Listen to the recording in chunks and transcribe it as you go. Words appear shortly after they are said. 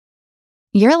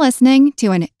You're listening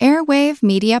to an Airwave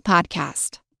Media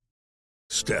Podcast.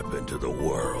 Step into the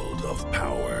world of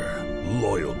power,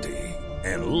 loyalty,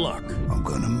 and luck. I'm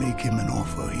gonna make him an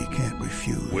offer he can't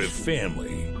refuse. With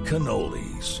family,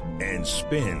 cannolis, and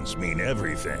spins mean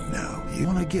everything. Now, you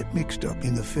wanna get mixed up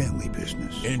in the family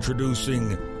business.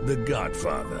 Introducing The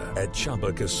Godfather at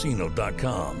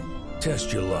ChumbaCasino.com.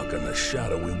 Test your luck in the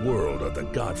shadowy world of The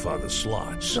Godfather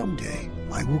slot. Someday,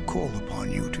 I will call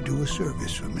upon you to do a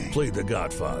service for me. Play The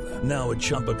Godfather, now at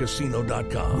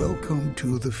ChumbaCasino.com. Welcome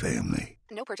to the family.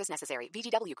 No purchase necessary.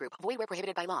 VGW Group. Void where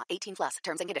prohibited by law. 18 plus.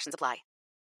 Terms and conditions apply.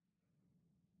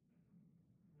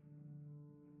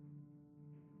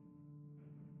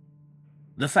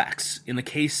 The facts in the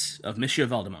case of Monsieur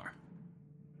Valdemar.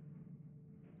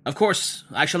 Of course,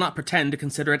 I shall not pretend to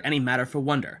consider it any matter for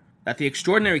wonder that the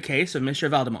extraordinary case of Monsieur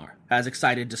Valdemar has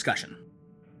excited discussion.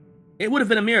 It would have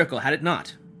been a miracle had it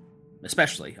not,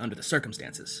 especially under the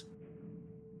circumstances.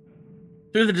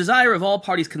 Through the desire of all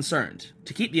parties concerned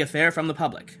to keep the affair from the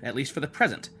public, at least for the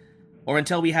present, or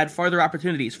until we had further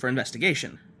opportunities for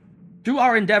investigation, through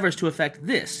our endeavors to effect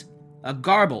this, a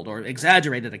garbled or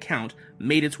exaggerated account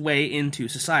made its way into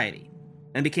society,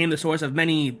 and became the source of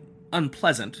many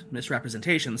unpleasant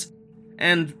misrepresentations,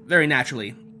 and, very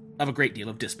naturally, of a great deal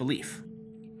of disbelief.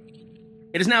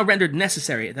 It is now rendered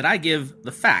necessary that I give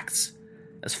the facts,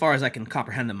 as far as I can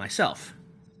comprehend them myself.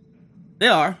 They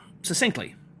are,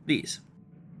 succinctly, these.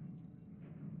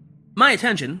 My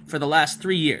attention, for the last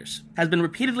 3 years, has been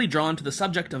repeatedly drawn to the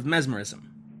subject of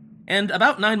mesmerism, and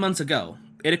about 9 months ago,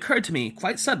 it occurred to me,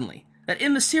 quite suddenly, that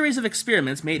in the series of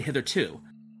experiments made hitherto,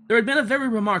 there had been a very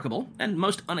remarkable and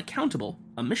most unaccountable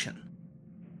omission.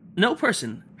 No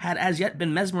person had as yet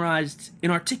been mesmerized in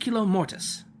articulo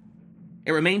mortis.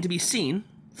 It remained to be seen,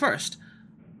 first,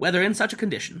 whether in such a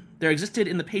condition there existed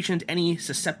in the patient any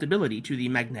susceptibility to the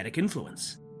magnetic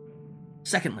influence.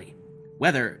 Secondly,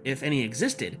 whether, if any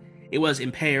existed, it was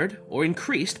impaired or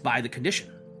increased by the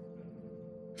condition.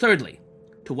 Thirdly,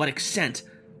 to what extent,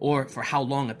 or for how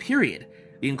long a period,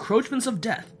 the encroachments of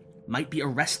death might be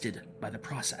arrested by the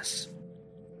process.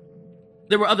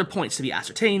 There were other points to be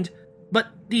ascertained, but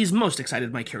these most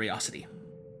excited my curiosity.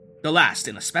 The last,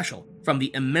 in especial, from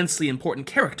the immensely important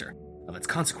character of its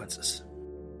consequences.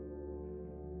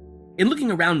 In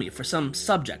looking around me for some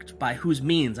subject by whose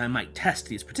means I might test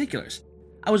these particulars,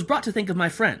 I was brought to think of my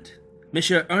friend,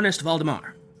 Monsieur Ernest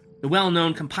Valdemar, the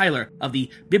well-known compiler of the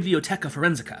Bibliotheca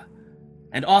Forensica,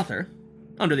 and author,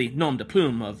 under the nom de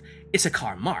plume of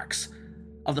Issachar Marx,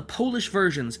 of the Polish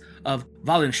versions of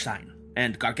Wallenstein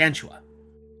and Gargantua.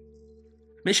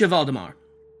 Monsieur Valdemar,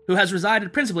 who has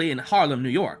resided principally in Harlem, New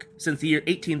York, since the year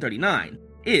 1839,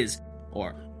 is,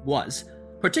 or was,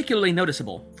 particularly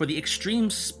noticeable for the extreme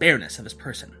spareness of his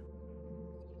person.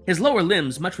 His lower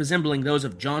limbs much resembling those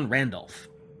of John Randolph,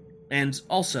 and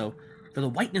also for the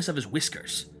whiteness of his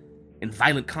whiskers, in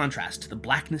violent contrast to the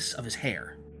blackness of his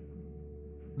hair.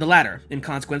 The latter, in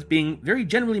consequence, being very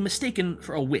generally mistaken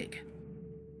for a wig.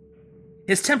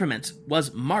 His temperament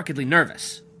was markedly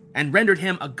nervous, and rendered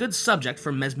him a good subject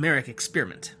for mesmeric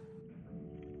experiment.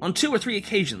 On 2 or 3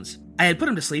 occasions, I had put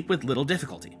him to sleep with little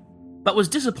difficulty, but was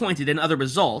disappointed in other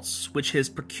results which his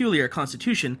peculiar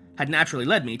constitution had naturally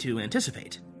led me to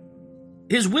anticipate.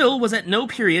 His will was at no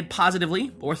period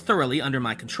positively or thoroughly under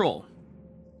my control,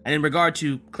 and in regard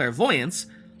to clairvoyance,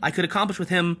 I could accomplish with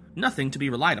him nothing to be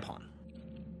relied upon.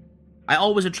 I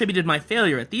always attributed my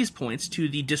failure at these points to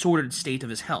the disordered state of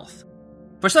his health.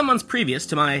 For some months previous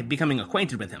to my becoming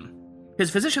acquainted with him, his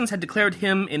physicians had declared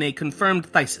him in a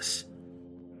confirmed phthisis.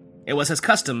 It was his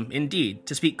custom, indeed,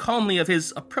 to speak calmly of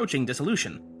his approaching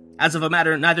dissolution, as of a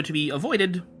matter neither to be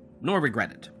avoided nor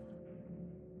regretted.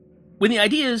 When the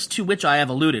ideas to which I have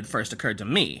alluded first occurred to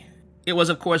me, it was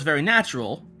of course very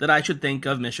natural that I should think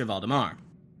of Monsieur Valdemar.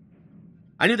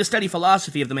 I knew the steady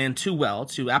philosophy of the man too well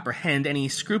to apprehend any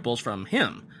scruples from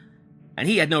him, and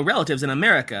he had no relatives in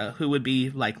America who would be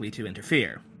likely to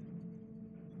interfere.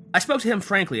 I spoke to him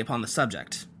frankly upon the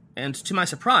subject, and to my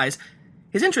surprise,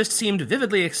 his interest seemed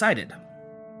vividly excited.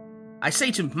 I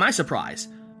say to my surprise,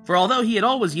 for although he had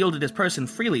always yielded his person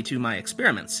freely to my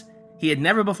experiments, he had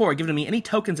never before given me any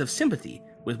tokens of sympathy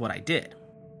with what I did.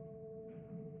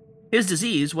 His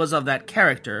disease was of that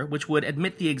character which would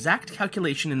admit the exact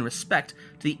calculation in respect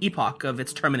to the epoch of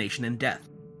its termination in death,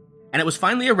 and it was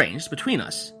finally arranged between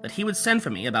us that he would send for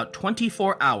me about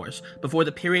 24 hours before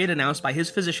the period announced by his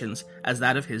physicians as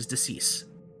that of his decease.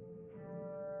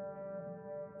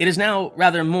 It is now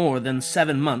rather more than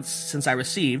 7 months since I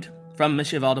received, from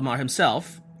Monsieur Valdemar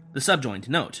himself, the subjoined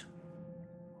note.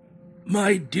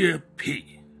 My dear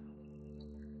P,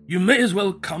 you may as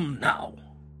well come now.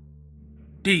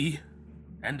 D.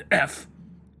 and F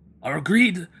are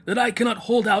agreed that I cannot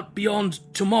hold out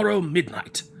beyond tomorrow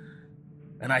midnight,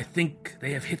 and I think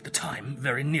they have hit the time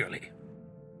very nearly.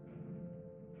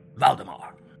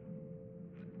 Valdemar.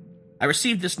 I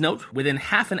received this note within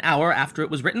half an hour after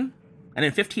it was written, and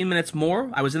in 15 minutes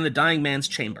more I was in the dying man's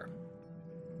chamber.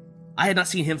 I had not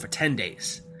seen him for 10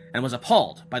 days, and was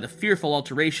appalled by the fearful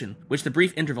alteration which the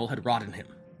brief interval had wrought in him.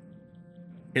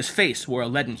 His face wore a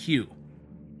leaden hue,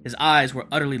 his eyes were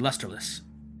utterly lustreless,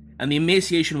 and the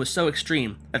emaciation was so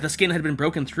extreme that the skin had been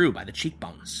broken through by the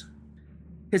cheekbones.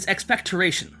 His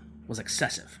expectoration was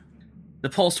excessive. The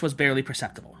pulse was barely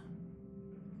perceptible.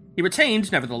 He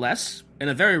retained, nevertheless, in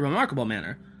a very remarkable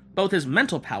manner, both his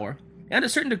mental power and a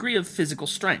certain degree of physical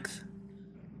strength.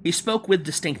 He spoke with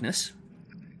distinctness,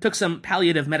 took some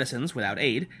palliative medicines without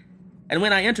aid, and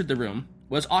when I entered the room,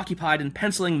 was occupied in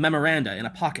penciling memoranda in a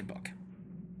pocketbook.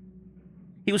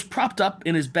 He was propped up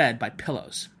in his bed by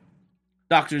pillows.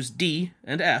 Doctors D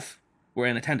and F were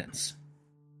in attendance.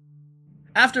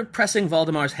 After pressing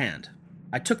Valdemar's hand,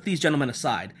 I took these gentlemen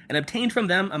aside and obtained from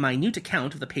them a minute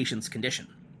account of the patient's condition.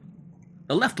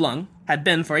 The left lung had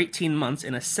been for 18 months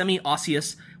in a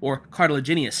semi-osseous or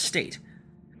cartilaginous state,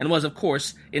 and was, of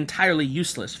course, entirely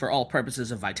useless for all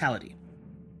purposes of vitality.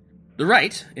 The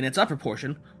right, in its upper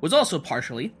portion, was also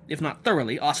partially, if not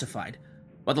thoroughly, ossified,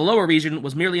 but the lower region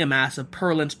was merely a mass of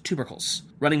purulent tubercles,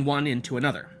 running one into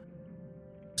another.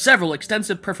 Several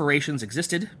extensive perforations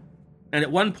existed, and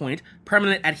at one point,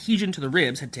 permanent adhesion to the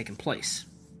ribs had taken place.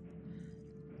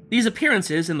 These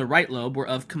appearances in the right lobe were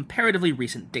of comparatively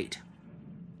recent date.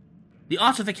 The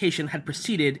ossification had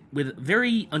proceeded with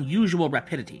very unusual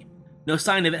rapidity. No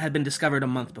sign of it had been discovered a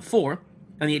month before,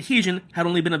 and the adhesion had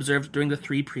only been observed during the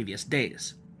 3 previous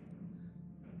days.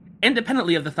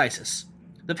 Independently of the phthisis,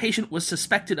 the patient was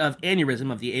suspected of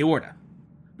aneurysm of the aorta,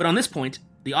 but on this point,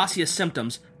 the osseous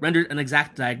symptoms rendered an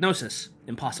exact diagnosis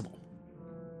impossible.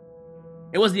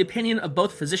 It was the opinion of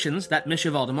both physicians that M.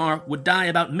 Valdemar would die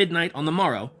about midnight on the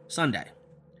morrow, Sunday.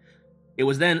 It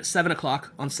was then 7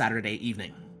 o'clock on Saturday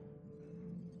evening.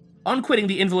 On quitting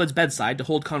the invalid's bedside to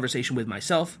hold conversation with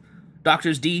myself,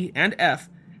 Doctors D and F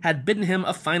had bidden him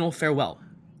a final farewell.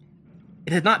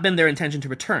 It had not been their intention to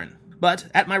return, but,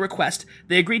 at my request,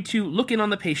 they agreed to look in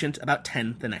on the patient about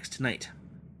 10 the next night.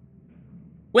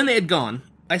 When they had gone,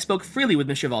 I spoke freely with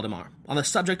M. Valdemar on the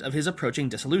subject of his approaching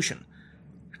dissolution,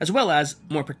 as well as,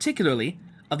 more particularly,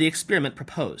 of the experiment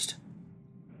proposed.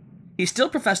 He still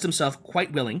professed himself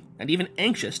quite willing and even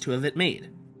anxious to have it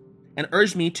made, and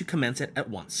urged me to commence it at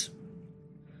once.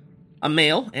 A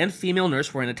male and female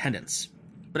nurse were in attendance,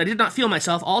 but I did not feel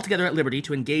myself altogether at liberty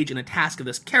to engage in a task of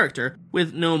this character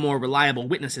with no more reliable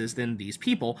witnesses than these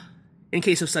people, in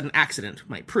case of sudden accident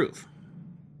might prove.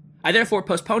 I therefore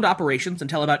postponed operations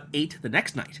until about 8 the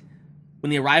next night, when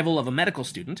the arrival of a medical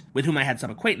student, with whom I had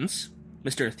some acquaintance,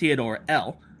 Mr. Theodore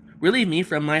L., relieved me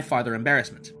from my farther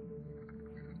embarrassment.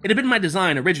 It had been my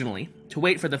design, originally, to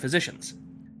wait for the physicians,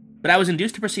 but I was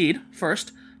induced to proceed,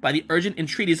 first, by the urgent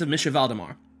entreaties of M.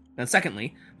 Valdemar, and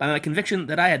secondly, by my conviction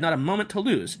that I had not a moment to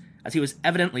lose, as he was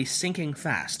evidently sinking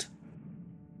fast.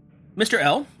 Mr.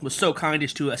 L. was so kind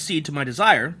as to accede to my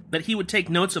desire that he would take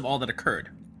notes of all that occurred,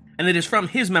 and it is from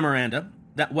his memoranda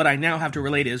that what I now have to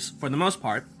relate is, for the most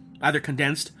part, either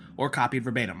condensed or copied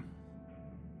verbatim.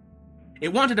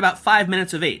 It wanted about 5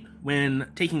 minutes of 8,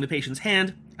 when, taking the patient's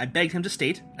hand, I begged him to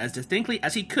state, as distinctly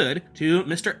as he could, to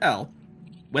Mr. L.,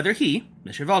 whether he,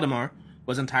 M. Valdemar,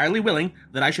 was entirely willing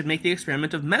that I should make the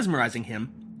experiment of mesmerizing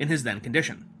him in his then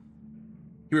condition.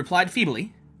 He replied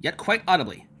feebly, yet quite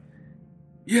audibly,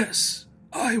 "Yes,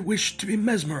 I wish to be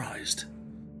mesmerized,"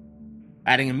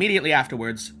 adding immediately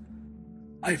afterwards,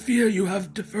 "I fear you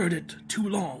have deferred it too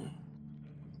long."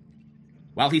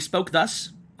 While he spoke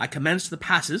thus, I commenced the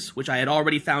passes which I had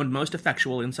already found most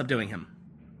effectual in subduing him.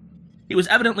 He was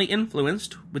evidently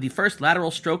influenced with the first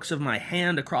lateral strokes of my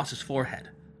hand across his forehead,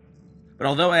 but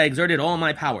although I exerted all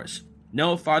my powers,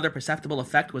 no farther perceptible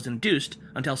effect was induced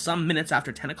until some minutes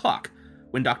after 10 o'clock,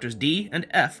 when Doctors D and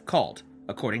F called,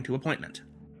 according to appointment.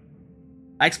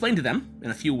 I explained to them,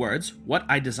 in a few words, what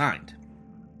I designed,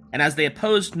 and as they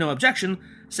opposed no objection,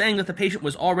 saying that the patient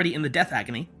was already in the death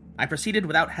agony, I proceeded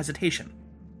without hesitation,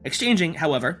 exchanging,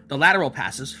 however, the lateral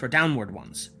passes for downward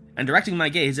ones, and directing my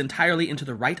gaze entirely into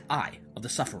the right eye of the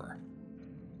sufferer.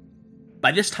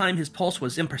 By this time his pulse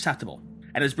was imperceptible,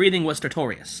 and his breathing was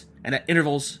stertorous, and at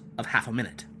intervals of half a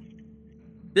minute.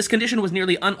 This condition was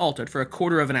nearly unaltered for a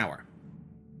quarter of an hour.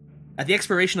 At the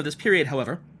expiration of this period,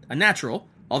 however, a natural,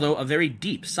 although a very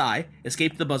deep sigh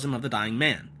escaped the bosom of the dying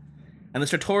man, and the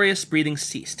stertorous breathing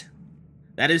ceased.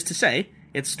 That is to say,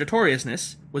 its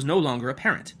stertorousness was no longer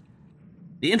apparent.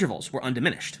 The intervals were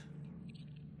undiminished.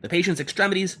 The patient's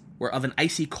extremities were of an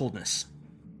icy coldness.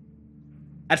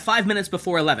 At 5 minutes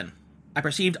before 11, I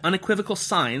perceived unequivocal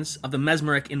signs of the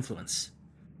mesmeric influence.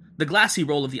 The glassy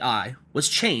roll of the eye was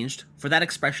changed for that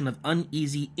expression of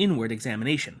uneasy inward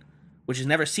examination, which is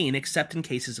never seen except in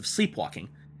cases of sleepwalking,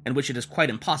 and which it is quite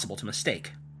impossible to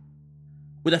mistake.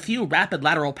 With a few rapid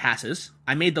lateral passes,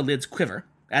 I made the lids quiver,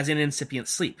 as in incipient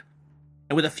sleep,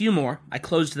 and with a few more, I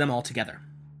closed them altogether.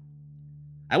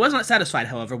 I was not satisfied,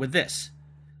 however, with this,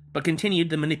 but continued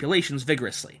the manipulations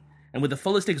vigorously, and with the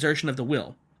fullest exertion of the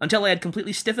will, until I had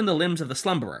completely stiffened the limbs of the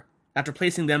slumberer, after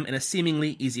placing them in a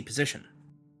seemingly easy position.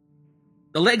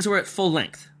 The legs were at full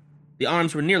length, the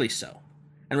arms were nearly so,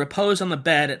 and reposed on the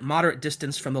bed at moderate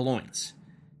distance from the loins.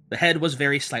 The head was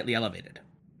very slightly elevated.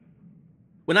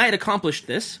 When I had accomplished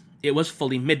this, it was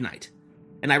fully midnight,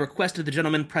 and I requested the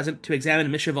gentlemen present to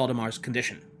examine M. Valdemar's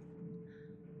condition.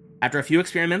 After a few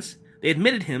experiments, they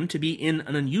admitted him to be in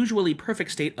an unusually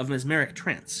perfect state of mesmeric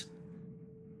trance.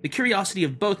 The curiosity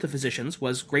of both the physicians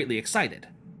was greatly excited.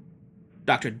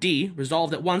 Dr. D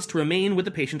resolved at once to remain with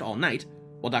the patient all night,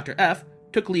 while Dr. F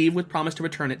took leave with promise to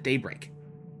return at daybreak.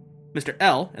 Mr.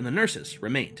 L and the nurses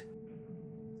remained.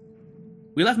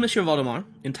 We left M. Valdemar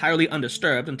entirely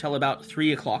undisturbed until about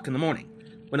 3 o'clock in the morning,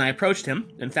 when I approached him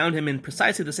and found him in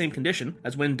precisely the same condition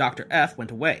as when Dr. F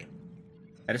went away.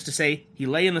 That is to say, he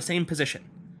lay in the same position.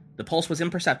 The pulse was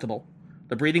imperceptible,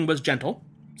 the breathing was gentle,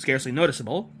 scarcely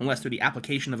noticeable unless through the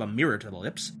application of a mirror to the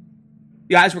lips.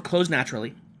 The eyes were closed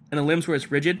naturally, and the limbs were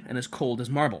as rigid and as cold as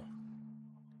marble.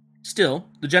 Still,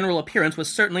 the general appearance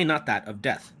was certainly not that of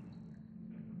death.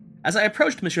 As I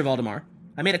approached M. Valdemar,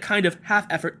 I made a kind of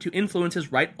half-effort to influence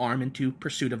his right arm into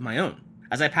pursuit of my own,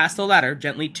 as I passed the latter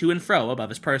gently to and fro above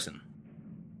his person.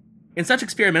 In such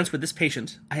experiments with this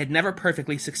patient, I had never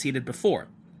perfectly succeeded before,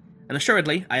 and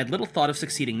assuredly I had little thought of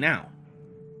succeeding now.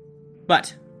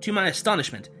 But, to my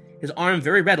astonishment, his arm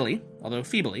very readily, although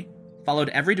feebly, followed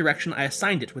every direction I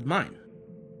assigned it with mine.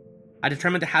 I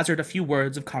determined to hazard a few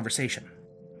words of conversation.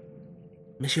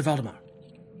 "Monsieur Valdemar,"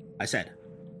 I said,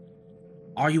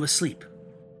 "are you asleep?"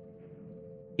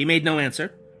 He made no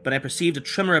answer, but I perceived a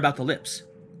tremor about the lips,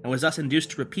 and was thus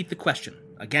induced to repeat the question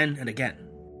again and again.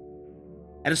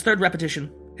 At his third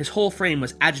repetition, his whole frame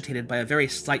was agitated by a very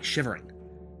slight shivering.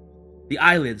 The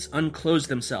eyelids unclosed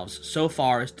themselves so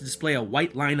far as to display a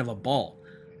white line of a ball.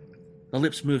 The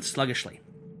lips moved sluggishly,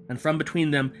 and from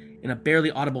between them, in a barely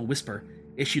audible whisper,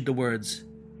 issued the words,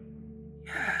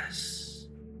 "Yes,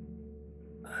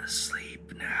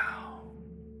 asleep now.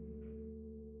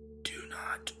 Do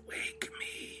not wake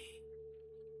me.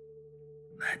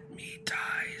 Let me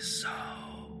die so."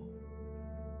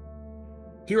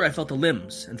 Here I felt the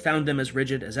limbs, and found them as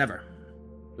rigid as ever.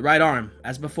 The right arm,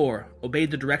 as before, obeyed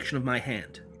the direction of my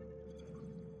hand.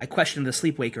 I questioned the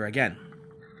sleep-waker again.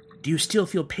 "Do you still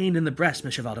feel pain in the breast,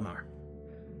 M. Valdemar?"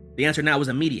 The answer now was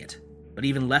immediate, but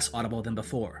even less audible than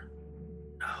before.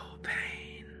 "No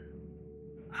pain.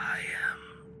 I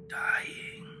am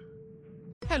dying."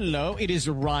 Hello, it is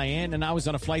Ryan, and I was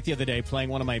on a flight the other day playing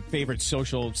one of my favorite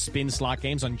social spin slot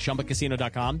games on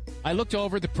ChumbaCasino.com. I looked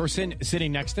over at the person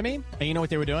sitting next to me, and you know what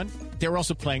they were doing? They were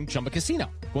also playing Chumba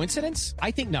Casino. Coincidence?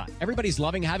 I think not. Everybody's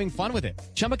loving having fun with it.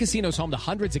 Chumba Casino is home to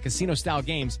hundreds of casino-style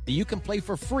games that you can play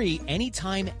for free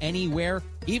anytime, anywhere,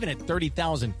 even at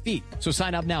 30,000 feet. So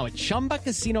sign up now at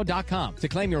ChumbaCasino.com to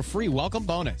claim your free welcome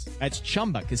bonus. That's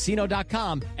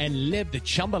ChumbaCasino.com and live the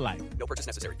Chumba life. No purchase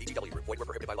necessary. VGW Group. Void where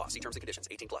prohibited by law. See terms and conditions.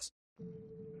 18+.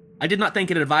 I did not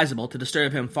think it advisable to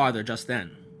disturb him farther just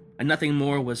then, and nothing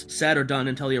more was said or done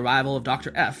until the arrival of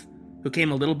Dr. F, who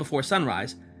came a little before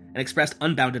sunrise, and expressed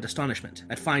unbounded astonishment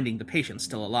at finding the patient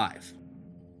still alive.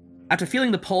 After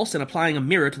feeling the pulse and applying a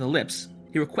mirror to the lips,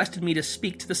 he requested me to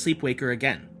speak to the sleep-waker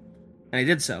again, and I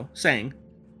did so, saying,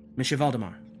 "Monsieur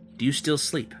Valdemar, do you still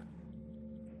sleep?"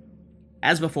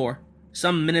 As before,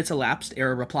 some minutes elapsed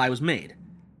ere a reply was made,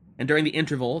 and during the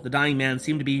interval the dying man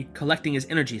seemed to be collecting his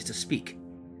energies to speak.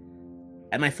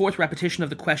 At my fourth repetition of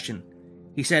the question,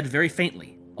 he said very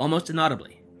faintly, almost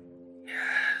inaudibly,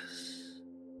 "Yes,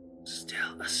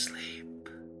 still asleep,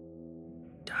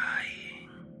 dying."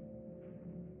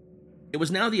 It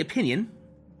was now the opinion,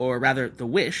 or rather the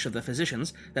wish of the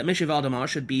physicians, that M. Valdemar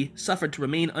should be suffered to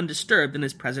remain undisturbed in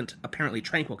his present apparently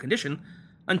tranquil condition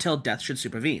until death should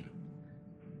supervene.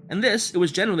 And this, it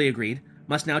was generally agreed,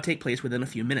 must now take place within a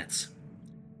few minutes.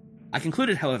 I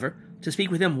concluded, however, to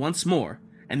speak with him once more,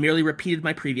 and merely repeated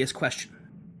my previous question.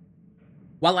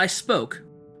 While I spoke,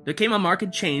 there came a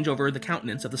marked change over the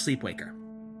countenance of the sleep-waker.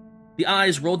 The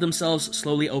eyes rolled themselves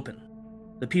slowly open,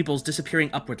 the pupils disappearing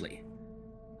upwardly.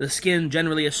 The skin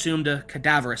generally assumed a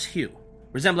cadaverous hue,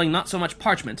 resembling not so much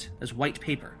parchment as white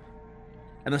paper,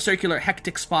 and the circular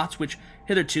hectic spots which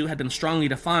hitherto had been strongly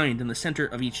defined in the center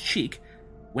of each cheek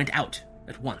went out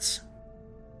at once.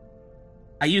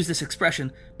 I use this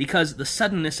expression because the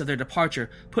suddenness of their departure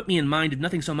put me in mind of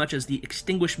nothing so much as the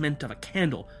extinguishment of a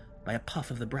candle by a puff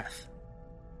of the breath.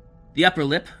 The upper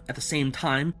lip, at the same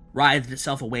time, writhed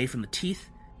itself away from the teeth,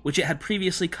 which it had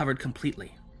previously covered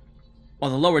completely, while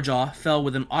the lower jaw fell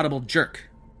with an audible jerk,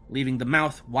 leaving the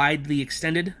mouth widely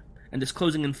extended and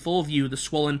disclosing in full view the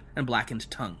swollen and blackened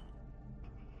tongue.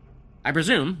 I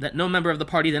presume that no member of the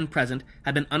party then present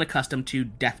had been unaccustomed to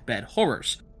deathbed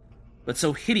horrors, but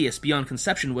so hideous beyond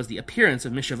conception was the appearance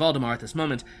of Monsieur Valdemar at this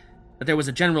moment that there was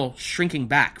a general shrinking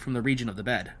back from the region of the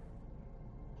bed.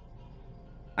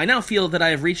 I now feel that I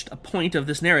have reached a point of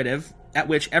this narrative at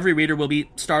which every reader will be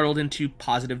startled into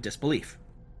positive disbelief.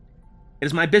 It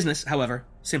is my business, however,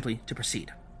 simply to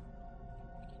proceed.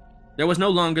 There was no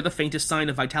longer the faintest sign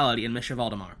of vitality in Monsieur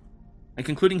Valdemar, and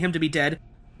concluding him to be dead,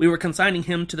 we were consigning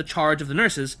him to the charge of the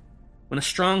nurses when a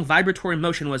strong vibratory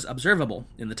motion was observable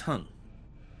in the tongue.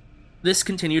 This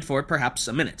continued for perhaps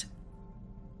a minute.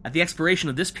 At the expiration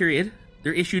of this period,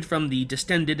 there issued from the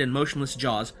distended and motionless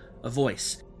jaws a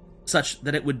voice, such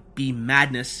that it would be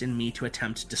madness in me to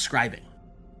attempt describing.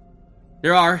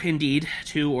 There are, indeed,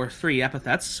 2 or 3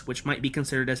 epithets which might be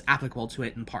considered as applicable to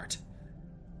it in part.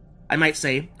 I might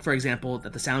say, for example,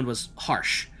 that the sound was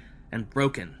harsh, and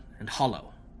broken, and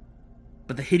hollow.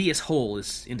 But the hideous whole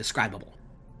is indescribable,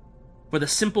 for the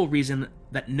simple reason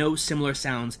that no similar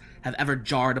sounds have ever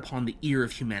jarred upon the ear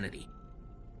of humanity.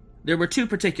 There were 2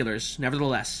 particulars,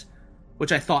 nevertheless,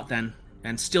 which I thought then,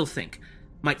 and still think,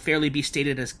 might fairly be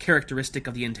stated as characteristic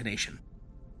of the intonation,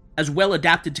 as well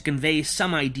adapted to convey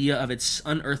some idea of its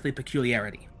unearthly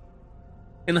peculiarity.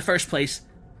 In the first place,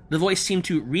 the voice seemed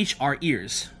to reach our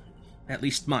ears, at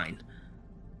least mine,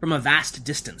 from a vast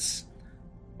distance,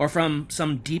 or from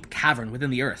some deep cavern within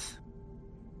the earth.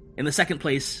 In the second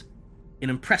place, it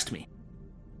impressed me.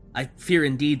 I fear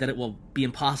indeed that it will be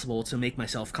impossible to make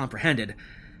myself comprehended,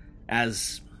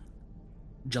 as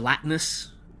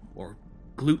gelatinous or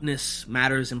glutinous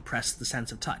matters impress the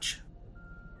sense of touch.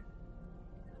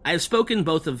 I have spoken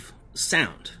both of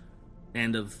sound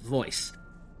and of voice.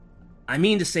 I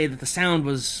mean to say that the sound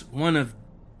was one of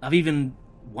even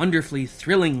wonderfully,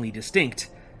 thrillingly distinct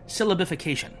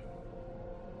syllabification.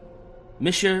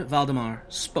 Monsieur Valdemar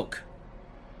spoke,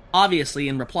 obviously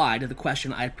in reply to the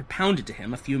question I had propounded to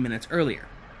him a few minutes earlier.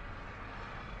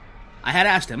 I had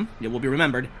asked him, it will be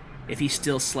remembered, if he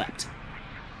still slept.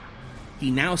 He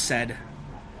now said,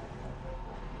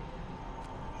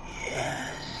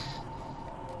 Yes.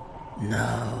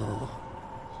 No.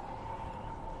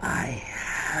 I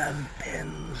have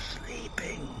been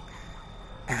sleeping.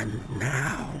 And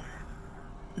now,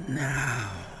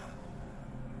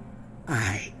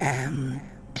 I am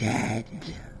dead.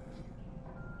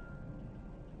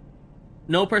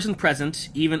 No person present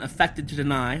even affected to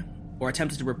deny or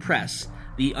attempted to repress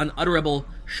the unutterable,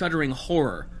 shuddering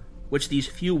horror which these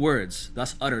few words,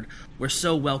 thus uttered, were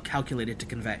so well calculated to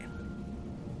convey.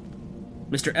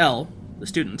 Mr. L., the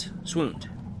student, swooned.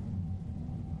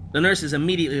 The nurses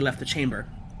immediately left the chamber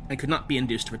and could not be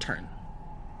induced to return.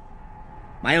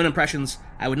 My own impressions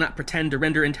I would not pretend to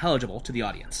render intelligible to the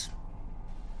audience.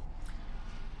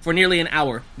 For nearly an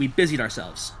hour we busied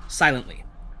ourselves, silently,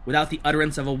 without the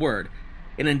utterance of a word,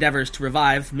 in endeavors to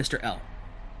revive Mr. L.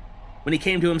 When he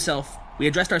came to himself, we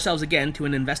addressed ourselves again to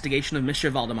an investigation of Monsieur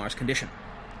Valdemar's condition.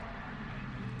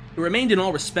 It remained in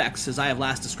all respects as I have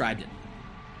last described it,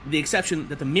 with the exception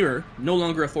that the mirror no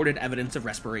longer afforded evidence of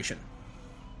respiration.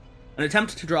 An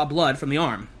attempt to draw blood from the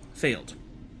arm failed.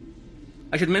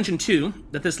 I should mention, too,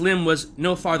 that this limb was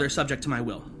no farther subject to my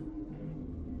will.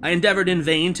 I endeavored in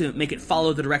vain to make it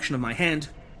follow the direction of my hand.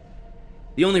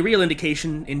 The only real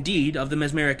indication, indeed, of the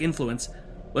mesmeric influence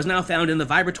was now found in the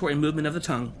vibratory movement of the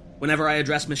tongue whenever I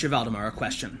addressed Monsieur Valdemar a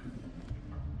question.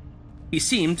 He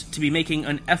seemed to be making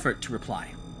an effort to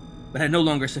reply, but had no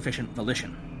longer sufficient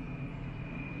volition.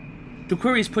 To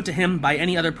queries put to him by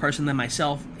any other person than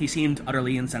myself, he seemed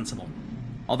utterly insensible,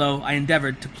 although I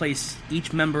endeavored to place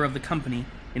each member of the company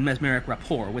in mesmeric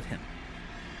rapport with him.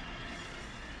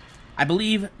 I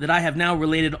believe that I have now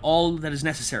related all that is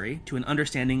necessary to an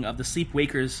understanding of the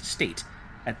sleep-waker's state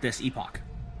at this epoch.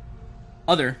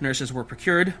 Other nurses were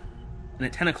procured, and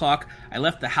at 10 o'clock I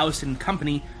left the house in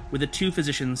company with the 2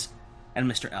 physicians and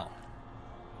Mr. L.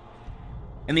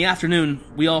 In the afternoon,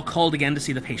 we all called again to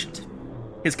see the patient.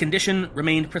 His condition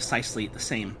remained precisely the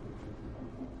same.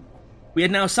 We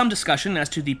had now some discussion as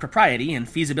to the propriety and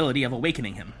feasibility of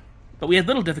awakening him, but we had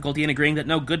little difficulty in agreeing that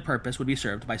no good purpose would be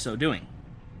served by so doing.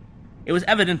 It was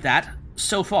evident that,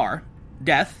 So far,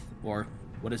 death, or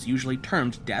what is usually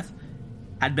termed death,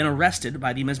 had been arrested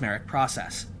by the mesmeric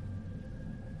process.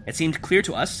 It seemed clear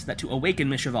to us that to awaken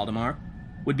Monsieur Valdemar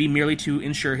would be merely to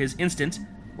ensure his instant,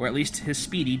 or at least his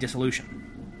speedy, dissolution.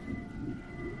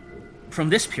 From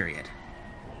this period,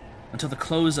 until the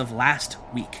close of last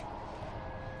week,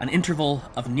 an interval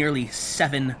of nearly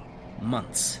 7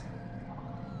 months,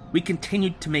 we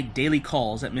continued to make daily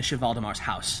calls at Monsieur Valdemar's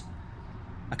house,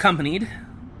 accompanied,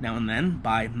 now and then,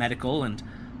 by medical and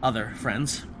other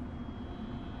friends.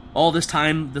 All this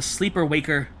time, the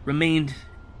sleeper-waker remained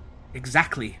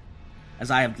exactly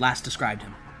as I have last described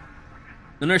him.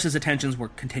 The nurse's attentions were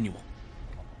continual.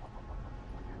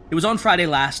 It was on Friday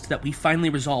last that we finally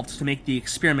resolved to make the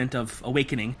experiment of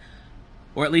awakening,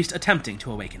 or at least attempting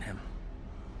to awaken him.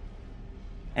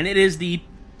 And it is the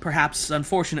perhaps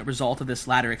unfortunate result of this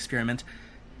latter experiment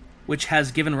which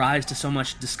has given rise to so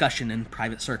much discussion in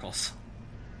private circles,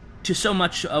 to so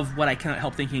much of what I cannot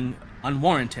help thinking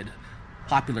unwarranted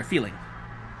popular feeling.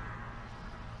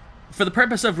 For the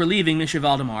purpose of relieving Monsieur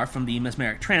Valdemar from the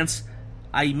mesmeric trance,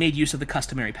 I made use of the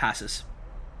customary passes.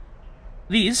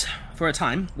 These, for a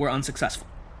time, were unsuccessful.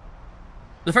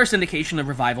 The first indication of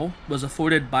revival was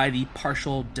afforded by the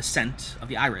partial descent of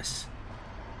the iris.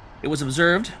 It was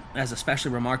observed, as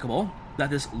especially remarkable,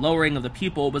 that this lowering of the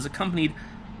pupil was accompanied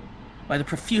by the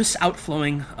profuse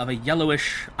outflowing of a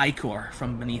yellowish ichor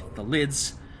from beneath the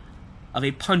lids, of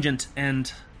a pungent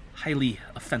and highly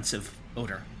offensive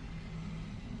odor.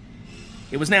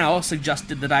 It was now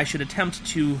suggested that I should attempt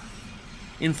to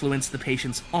influence the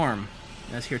patient's arm,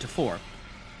 as heretofore.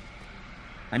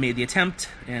 I made the attempt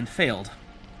and failed.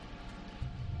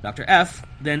 Dr. F.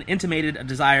 then intimated a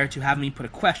desire to have me put a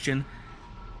question.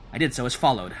 I did so as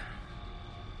followed.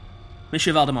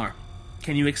 Monsieur Valdemar,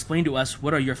 can you explain to us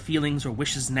what are your feelings or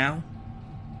wishes now?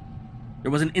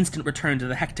 There was an instant return to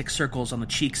the hectic circles on the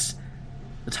cheeks.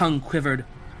 The tongue quivered,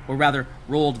 or rather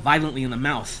rolled violently in the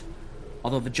mouth,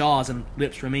 although the jaws and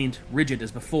lips remained rigid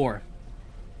as before.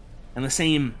 And the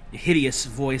same hideous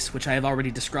voice which I have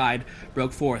already described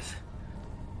broke forth.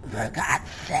 For God's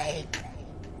sake,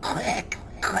 quick,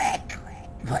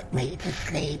 put me to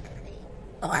sleep.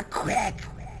 Or quick,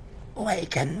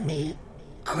 waken me,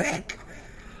 quick.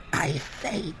 I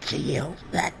say to you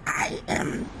that I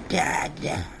am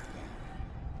dead.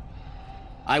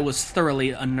 I was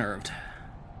thoroughly unnerved,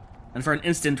 and for an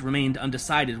instant remained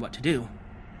undecided what to do.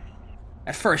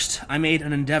 At first, I made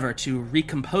an endeavor to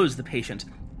recompose the patient,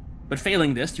 but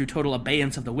failing this through total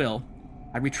abeyance of the will,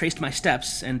 I retraced my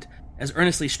steps and as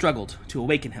earnestly struggled to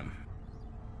awaken him.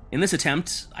 In this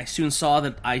attempt, I soon saw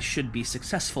that I should be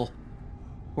successful,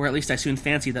 or at least I soon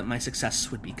fancied that my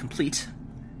success would be complete,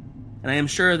 and I am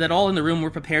sure that all in the room were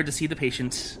prepared to see the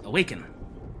patient awaken.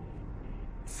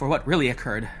 For what really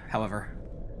occurred, however,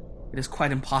 it is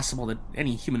quite impossible that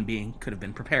any human being could have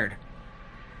been prepared.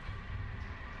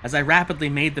 As I rapidly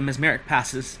made the mesmeric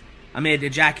passes, amid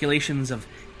ejaculations of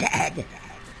Dead,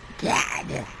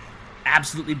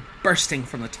 absolutely bursting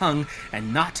from the tongue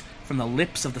and not from the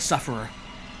lips of the sufferer,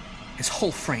 his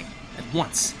whole frame, at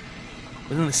once,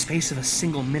 within the space of a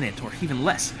single minute or even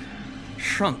less,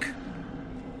 shrunk,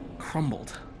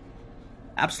 crumbled,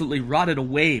 absolutely rotted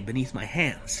away beneath my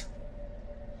hands.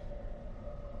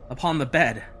 Upon the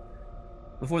bed,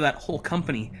 before that whole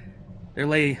company, there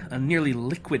lay a nearly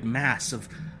liquid mass of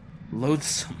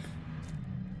loathsome,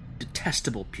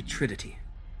 detestable putridity.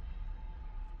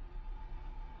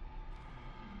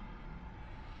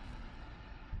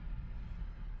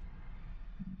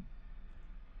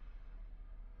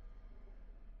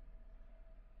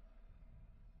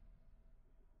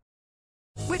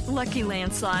 With Lucky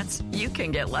Land Slots, you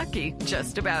can get lucky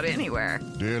just about anywhere.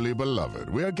 Dearly beloved,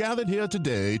 we are gathered here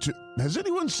today to... Has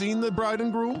anyone seen the bride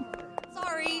and groom?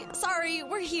 Sorry,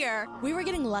 we're here. We were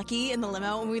getting lucky in the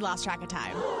limo and we lost track of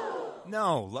time.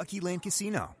 No, Lucky Land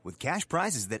Casino, with cash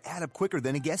prizes that add up quicker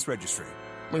than a guest registry.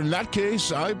 In that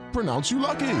case, I pronounce you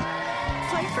lucky.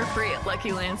 Play for free at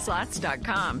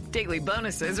LuckyLandSlots.com. Daily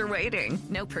bonuses are waiting.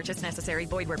 No purchase necessary.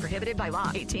 Void where prohibited by law.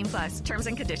 18+. Terms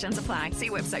and conditions apply. See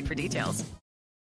website for details.